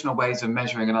of traditional ways of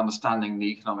measuring and understanding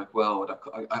the economic world,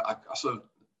 I sort of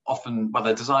often, well,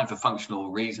 they're designed for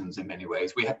functional reasons in many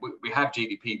ways. We have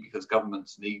GDP because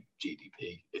governments need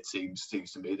GDP. It seems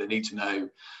to me they need to know,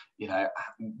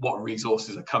 what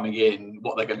resources are coming in,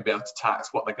 what they're going to be able to tax,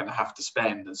 what they're going to have to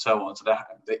spend, and so on. So that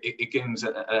it gives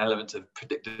an element of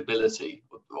predictability,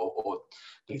 or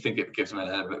do you think it gives them an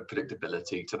element of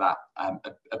predictability to that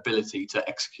ability to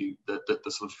execute the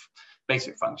sort of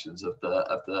basic functions of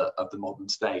the modern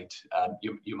state,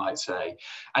 you might say?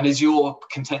 And is your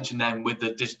contention then with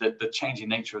the changing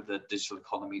nature of the digital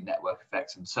economy, network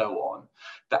effects, and so on,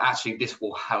 that actually this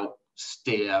will help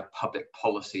steer public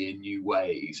policy in new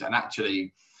ways? And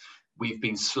actually, we've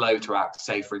been slow to act,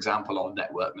 say, for example, on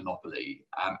network monopoly,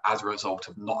 as a result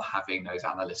of not having those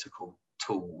analytical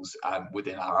tools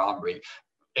within our armory,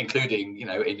 including,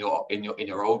 in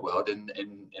your old world, in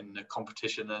the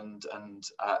competition and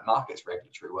markets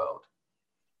regulatory world.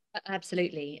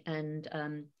 Absolutely, and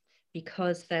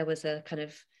because there was a kind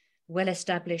of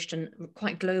well-established and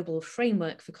quite global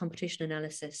framework for competition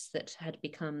analysis that had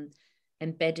become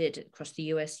embedded across the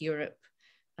US, Europe,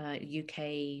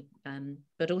 UK,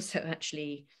 but also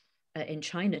actually in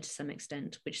China to some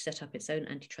extent, which set up its own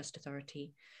antitrust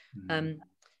authority.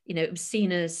 It was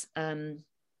seen as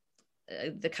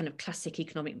the kind of classic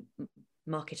economic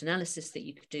market analysis that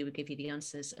you could do would give you the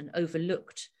answers, and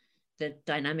overlooked the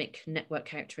dynamic network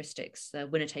characteristics, the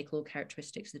winner-take-all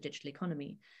characteristics of the digital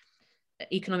economy.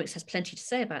 Economics has plenty to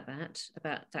say about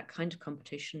that kind of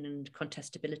competition and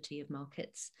contestability of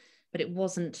markets, but it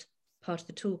wasn't part of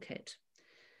the toolkit.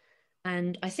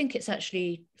 And I think it's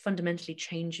actually fundamentally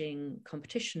changing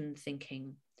competition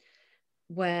thinking,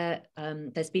 where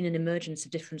there's been an emergence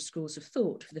of different schools of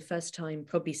thought for the first time,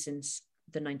 probably since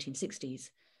the 1960s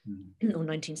or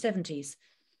 1970s.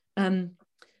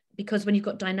 Because when you've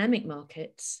got dynamic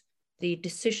markets, the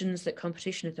decisions that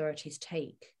competition authorities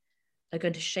take are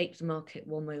going to shape the market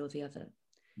one way or the other.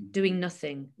 Doing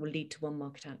nothing will lead to one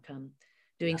market outcome.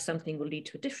 Doing something will lead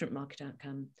to a different market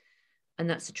outcome. And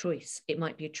that's a choice. It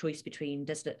might be a choice between,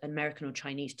 does the American or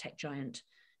Chinese tech giant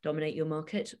dominate your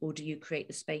market, or do you create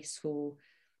the space for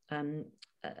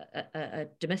a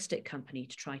domestic company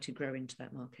to try to grow into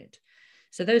that market?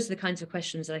 So those are the kinds of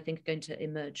questions that I think are going to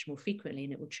emerge more frequently,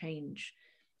 and it will change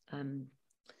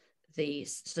the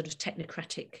sort of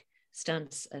technocratic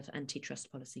stance of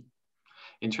antitrust policy.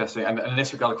 Interesting. And in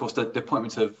this regard, of course, the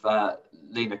appointment of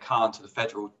Lina Khan to the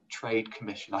Federal Trade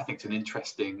Commission, I think it's an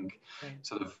interesting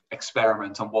sort of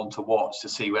experiment and one to watch to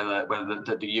see whether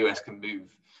the US can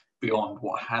move beyond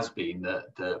what has been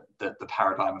the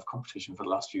paradigm of competition for the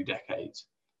last few decades.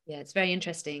 Yeah, it's very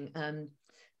interesting.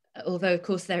 Although, of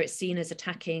course, there it's seen as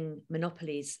attacking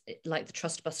monopolies like the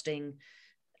trust busting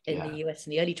in the US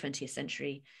in the early 20th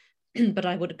century. But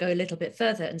I would go a little bit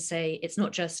further and say it's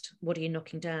not just what are you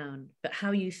knocking down, but how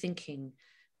are you thinking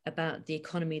about the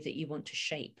economy that you want to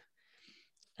shape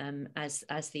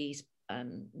as these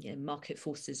market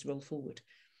forces roll forward.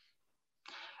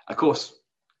 Of course,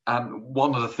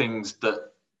 one of the things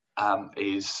that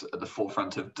is at the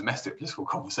forefront of domestic political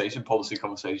conversation, policy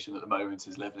conversation at the moment,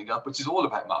 is levelling up, which is all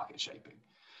about market shaping.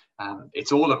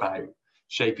 It's all about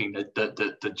shaping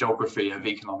the geography of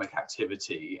economic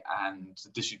activity and the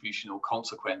distributional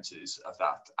consequences of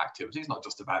that activity. It's not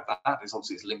just about that.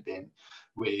 It's linked in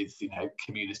with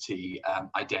community,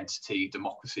 identity,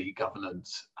 democracy,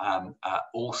 governance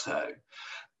also.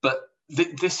 But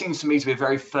this seems to me to be a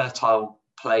very fertile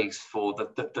place for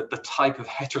the type of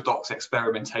heterodox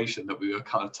experimentation that we were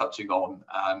kind of touching on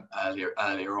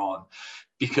earlier on,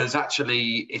 because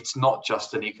actually it's not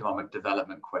just an economic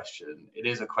development question. It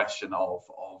is a question of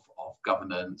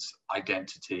governance,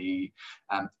 identity,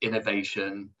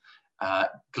 innovation,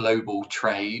 global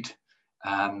trade,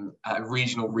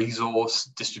 regional resource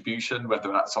distribution,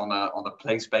 whether that's on a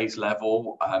place-based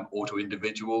level or to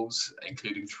individuals,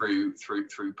 including through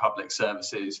public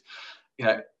services.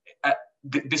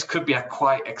 This could be a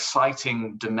quite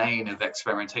exciting domain of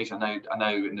experimentation. I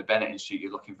know in the Bennett Institute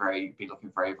you're looking very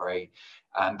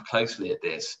closely at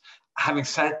this. Having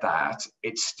said that,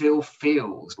 it still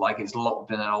feels like it's locked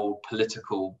in an old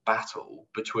political battle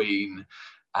between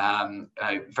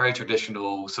very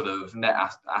traditional sort of net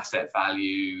asset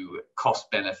value, cost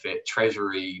benefit,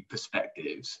 treasury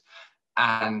perspectives,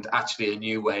 and actually a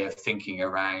new way of thinking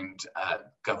around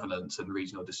governance and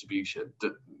regional distribution.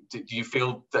 Do you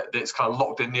feel that it's kind of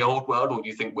locked in the old world, or do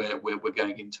you think we're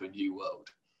going into a new world?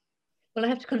 Well, I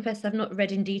have to confess I've not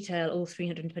read in detail all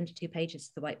 322 pages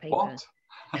of the white paper. What?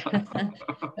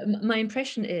 My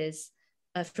impression is,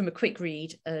 from a quick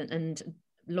read and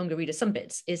longer read of some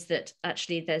bits, is that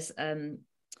actually there's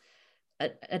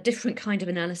a different kind of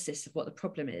analysis of what the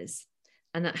problem is,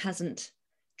 and that hasn't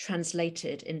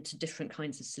translated into different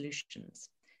kinds of solutions.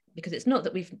 Because it's not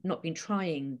that we've not been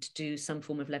trying to do some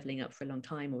form of levelling up for a long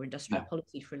time, or industrial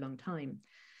policy for a long time.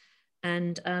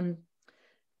 And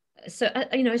so,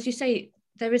 as you say,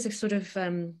 there is a sort of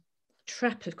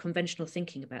trap of conventional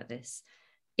thinking about this.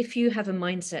 If you have a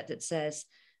mindset that says,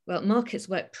 well, markets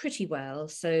work pretty well,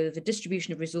 so the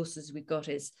distribution of resources we've got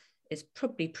is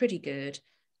probably pretty good.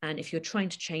 And if you're trying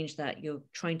to change that, you're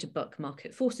trying to buck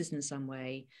market forces in some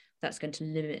way, that's going to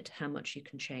limit how much you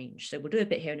can change. So we'll do a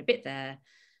bit here and a bit there,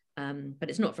 but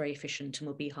it's not very efficient, and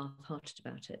we'll be half-hearted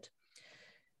about it.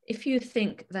 If you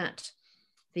think that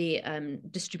the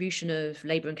distribution of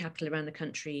labour and capital around the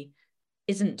country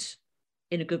isn't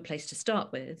in a good place to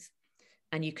start with,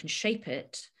 and you can shape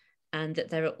it, and that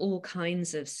there are all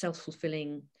kinds of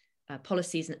self-fulfilling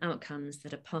policies and outcomes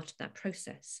that are part of that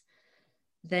process,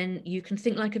 then you can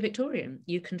think like a Victorian.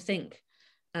 You can think,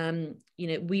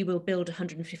 we will build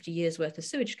 150 years worth of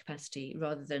sewage capacity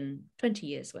rather than 20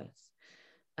 years worth,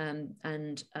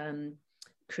 and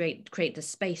create the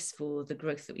space for the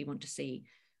growth that we want to see.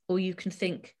 Or you can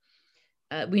think,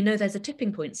 we know there's a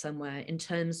tipping point somewhere in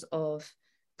terms of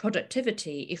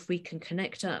productivity. If we can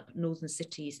connect up northern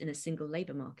cities in a single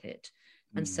labour market,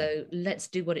 And so let's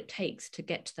do what it takes to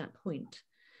get to that point,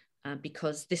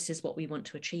 because this is what we want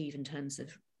to achieve in terms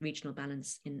of regional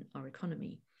balance in our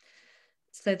economy.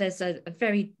 So there's a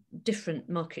very different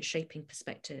market shaping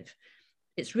perspective.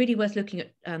 It's really worth looking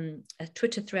at a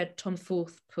Twitter thread Tom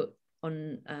Forth put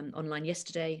on online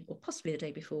yesterday, or possibly the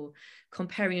day before,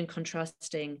 comparing and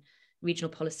contrasting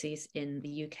regional policies in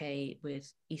the UK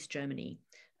with East Germany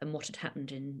and what had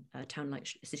happened in a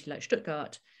city like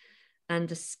Stuttgart, and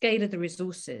the scale of the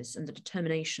resources and the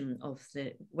determination of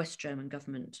the West German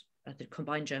government, the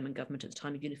combined German government at the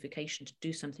time of unification, to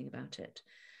do something about it,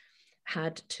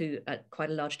 had to, at quite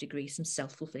a large degree, some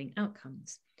self-fulfilling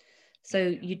outcomes.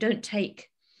 So you don't take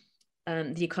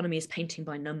the economy as painting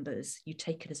by numbers, you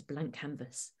take it as a blank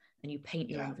canvas and you paint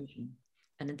your own vision.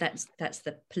 And that's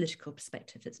the political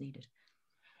perspective that's needed.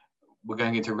 We're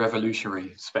going into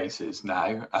revolutionary spaces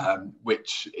now,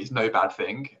 which is no bad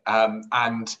thing.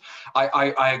 And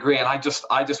I agree. And I just,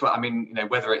 I mean, you know,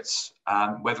 whether it's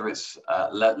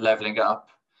leveling up,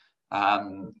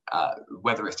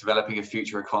 whether it's developing a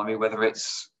future economy, whether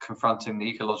it's confronting the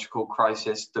ecological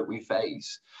crisis that we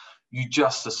face, you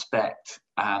just suspect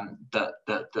that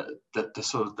the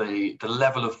sort of the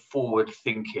level of forward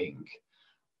thinking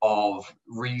of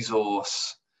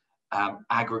resource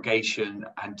aggregation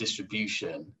and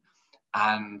distribution,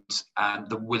 and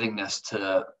the willingness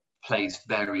to place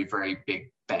very, very big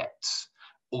bets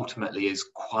ultimately is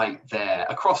quite there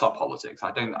across our politics.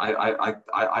 I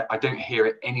don't hear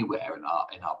it anywhere in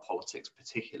our politics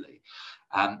particularly,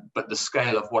 but the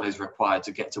scale of what is required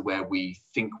to get to where we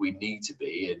think we need to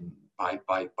be by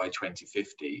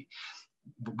 2050,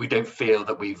 I don't feel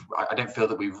that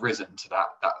we've risen to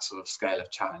that sort of scale of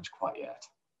challenge quite yet.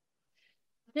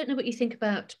 I don't know what you think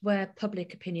about where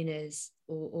public opinion is,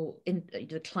 or in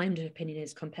the climate of opinion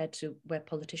is, compared to where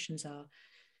politicians are.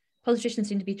 Politicians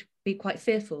seem to be quite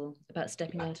fearful about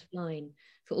stepping out of line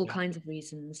for all kinds of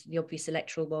reasons. The obvious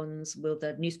electoral ones: will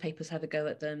the newspapers have a go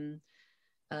at them?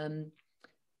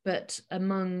 But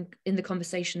in the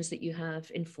conversations that you have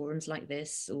in forums like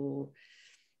this, or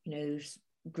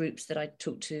groups that I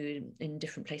talk to in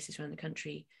different places around the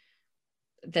country,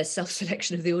 there's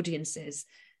self-selection of the audiences.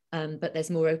 But there's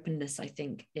more openness, I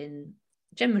think, in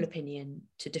general opinion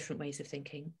to different ways of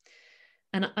thinking.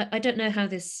 And I don't know how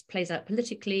this plays out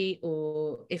politically,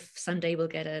 or if someday we'll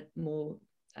get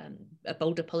a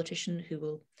bolder politician who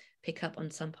will pick up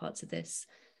on some parts of this,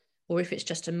 or if it's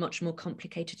just a much more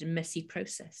complicated and messy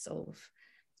process of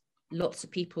lots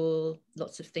of people,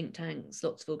 lots of think tanks,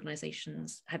 lots of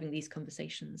organizations having these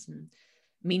conversations. And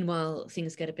meanwhile,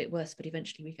 things get a bit worse, but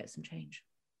eventually we get some change.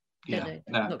 Don't know.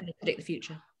 I'm not going to predict the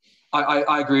future.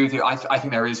 I agree with you. I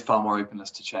think there is far more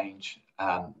openness to change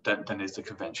than is the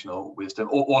conventional wisdom.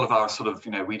 All of our sort of,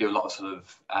 we do a lot of sort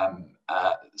of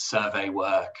survey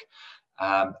work,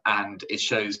 and it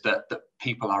shows that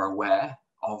people are aware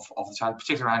of the challenge,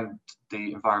 particularly around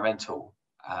the environmental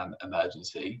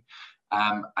emergency,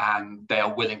 and they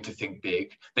are willing to think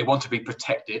big. They want to be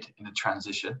protected in a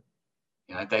transition.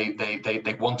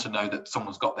 They want to know that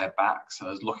someone's got their back, so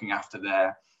there's looking after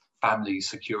their family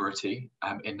security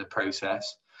in the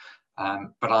process,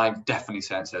 but I definitely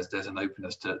sense there's an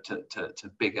openness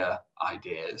to bigger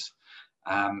ideas.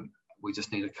 We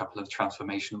just need a couple of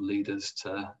transformational leaders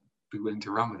to be willing to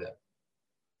run with it.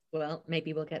 Well,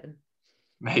 maybe we'll get them.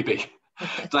 Maybe.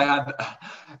 Diane,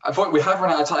 I thought we have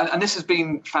run out of time, and this has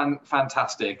been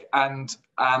fantastic. And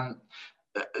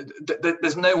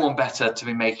there's no one better to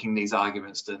be making these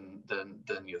arguments than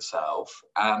yourself.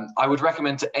 I would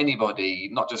recommend to anybody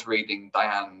not just reading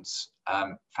Diane's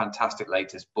fantastic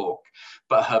latest book,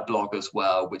 but her blog as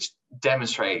well, which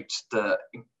demonstrates the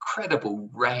incredible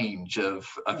range of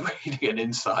reading and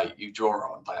insight you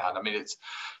draw on, Diane. I mean,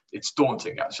 it's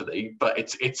daunting actually, but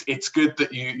it's good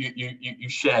that you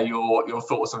share your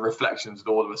thoughts and reflections with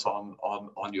all of us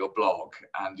on your blog,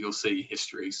 and you'll see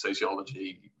history,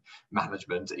 sociology,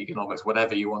 management, economics,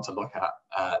 whatever you want to look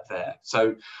at there.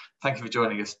 So thank you for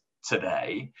joining us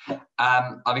today.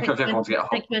 I'd encourage everyone to get a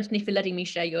hold. Thank you, Anthony, for letting me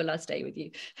share your last day with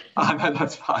you. No,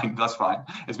 that's fine.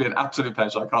 It's been an absolute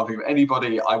pleasure. I can't think of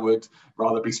anybody I would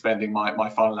rather be spending my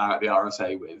final hour at the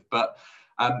RSA with. But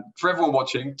for everyone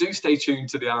watching, do stay tuned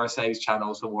to the RSA's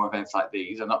channels for more events like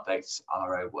these and updates on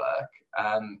our own work.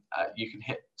 You can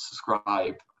hit subscribe,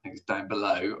 I think it's down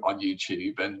below on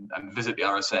YouTube, and visit the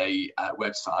RSA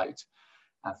website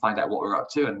and find out what we're up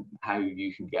to and how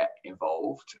you can get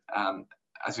involved.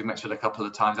 As we mentioned a couple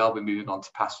of times, I'll be moving on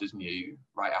to Pastures New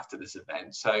right after this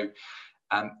event. So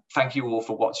thank you all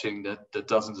for watching the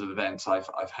dozens of events I've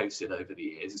hosted over the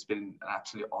years. It's been an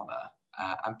absolute honour.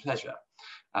 and pleasure.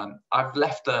 I've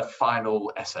left a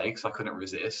final essay because I couldn't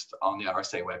resist on the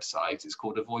RSA website. It's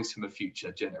called A Voice from a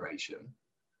Future Generation.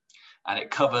 And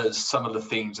it covers some of the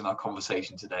themes in our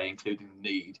conversation today, including the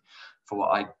need for what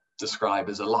I describe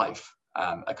as a life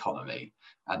economy.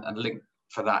 And link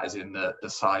for that is in the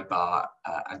sidebar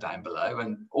and down below.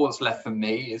 And all that's left for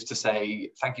me is to say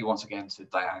thank you once again to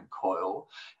Diane Coyle,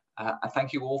 and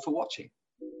thank you all for watching.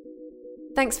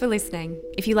 Thanks for listening.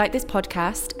 If you like this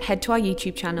podcast, head to our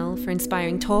YouTube channel for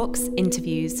inspiring talks,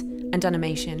 interviews, and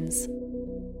animations.